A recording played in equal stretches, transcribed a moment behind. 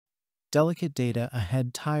delicate data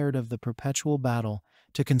ahead, tired of the perpetual battle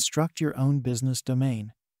to construct your own business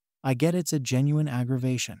domain. I get it's a genuine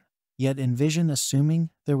aggravation, yet envision assuming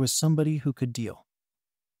there was somebody who could deal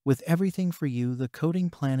with everything for you, the coding,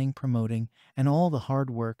 planning, promoting, and all the hard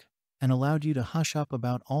work, and allowed you to hush up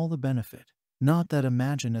about all the benefit. Not that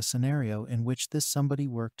imagine a scenario in which this somebody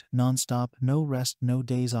worked nonstop, no rest, no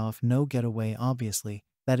days off, no getaway. Obviously,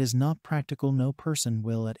 that is not practical. No person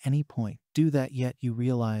will at any point do that, yet you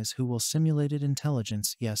realize who will simulated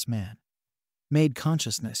intelligence. Yes, man. Made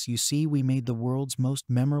consciousness. You see, we made the world's most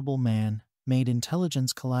memorable man-made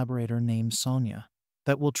intelligence collaborator named Sonia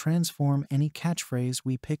that will transform any catchphrase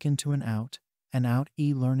we pick into an out-and-out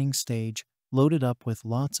e-learning stage loaded up with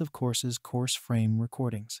lots of courses, course frame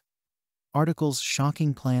recordings, articles,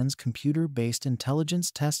 shocking plans, computer-based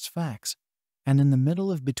intelligence tests, facts. And in the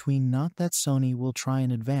middle of between, not that Sony will try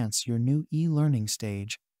and advance your new e-learning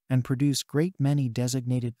stage and produce great many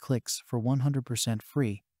designated clicks for 100%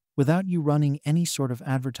 free without you running any sort of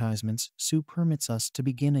advertisements. Sue permits us to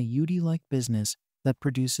begin a UD-like business that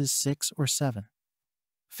produces 6 or 7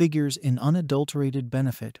 figures in unadulterated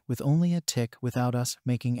benefit with only a tick, without us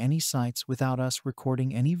making any sites, without us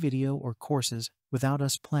recording any video or courses, without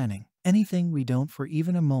us planning anything. We don't for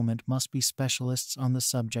even a moment must be specialists on the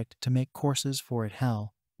subject to make courses for it.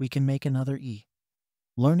 Hell, we can make another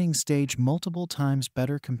e-learning stage multiple times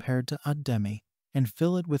better compared to Udemy and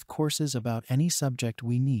fill it with courses about any subject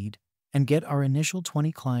we need and get our initial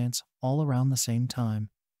 20 clients all around the same time.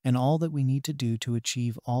 And all that we need to do to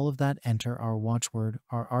achieve all of that, enter our watchword.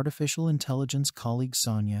 Our artificial intelligence colleague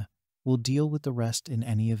Sonia will deal with the rest in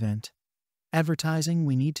any event. Advertising,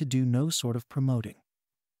 we need to do no sort of promoting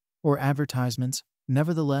or advertisements,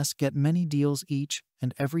 nevertheless get many deals each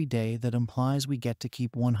and every day. That implies we get to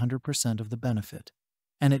keep 100% of the benefit.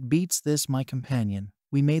 And it beats this, my companion.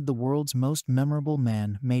 We made the world's most memorable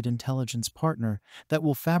man-made intelligence partner that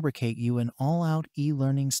will fabricate you an all-out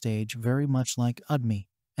e-learning stage very much like Udemy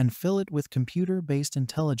and fill it with computer-based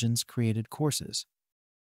intelligence-created courses.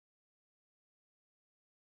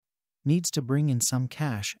 Needs to bring in some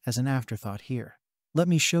cash as an afterthought here. Let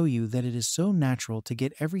me show you that it is so natural to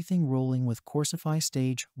get everything rolling with Coursiify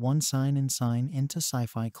Stage 1. Sign into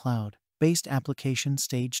Sci-Fi Cloud-based application.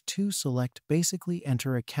 Stage 2. Select, basically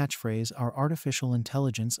enter a catchphrase. Our artificial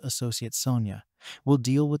intelligence associate Sonia will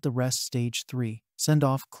deal with the rest. Stage 3. Send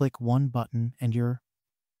off, click one button and you're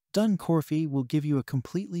done. Coursiify will give you a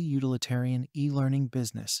completely utilitarian e-learning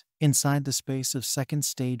business inside the space of second.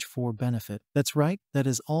 Stage 4. Benefit. That's right, that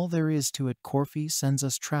is all there is to it. Coursiify sends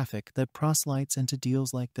us traffic that proselytes into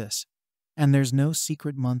deals like this. And there's no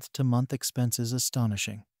secret month-to-month expenses.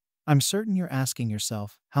 Astonishing. I'm certain you're asking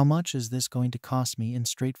yourself, how much is this going to cost me? In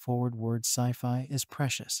straightforward words, Sci-Fi is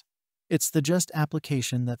precious. It's the just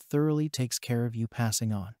application that thoroughly takes care of you,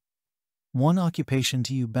 passing on one occupation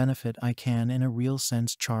to you. Benefit. I can, in a real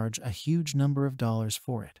sense, charge a huge number of dollars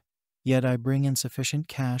for it. Yet I bring in sufficient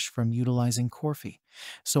cash from utilizing Coursiify,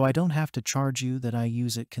 so I don't have to charge you. That I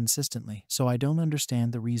use it consistently, so I don't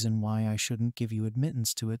understand the reason why I shouldn't give you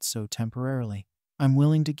admittance to it so temporarily. I'm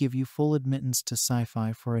willing to give you full admittance to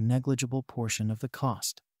Sci-Fi for a negligible portion of the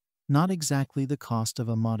cost. Not exactly the cost of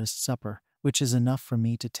a modest supper, which is enough for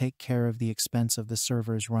me to take care of the expense of the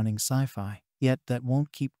servers running Sci-Fi. Yet that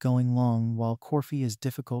won't keep going long. While Coursiify is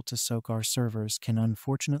difficult to soak, our servers can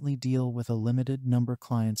unfortunately deal with a limited number of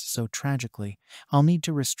clients, so tragically, I'll need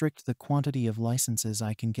to restrict the quantity of licenses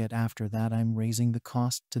I can get. After that, I'm raising the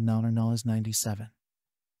cost to $97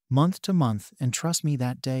 month to month, and trust me,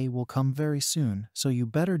 that day will come very soon, so you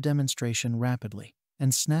better demonstration rapidly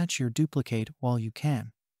and snatch your duplicate while you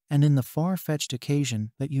can. And in the far-fetched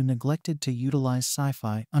occasion that you neglected to utilize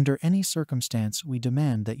Sci-Fi, under any circumstance we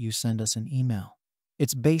demand that you send us an email.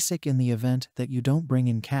 It's basic. In the event that you don't bring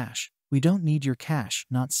in cash, we don't need your cash,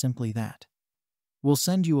 not simply that. We'll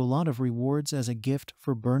send you a lot of rewards as a gift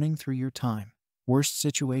for burning through your time. Worst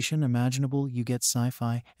situation imaginable, you get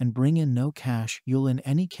Sci-Fi and bring in no cash, you'll in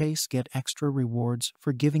any case get extra rewards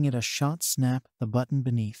for giving it a shot. Snap the button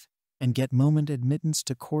beneath and get moment admittance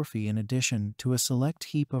to Coursiify in addition to a select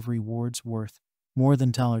heap of rewards worth more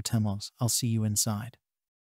than $10. I'll see you inside.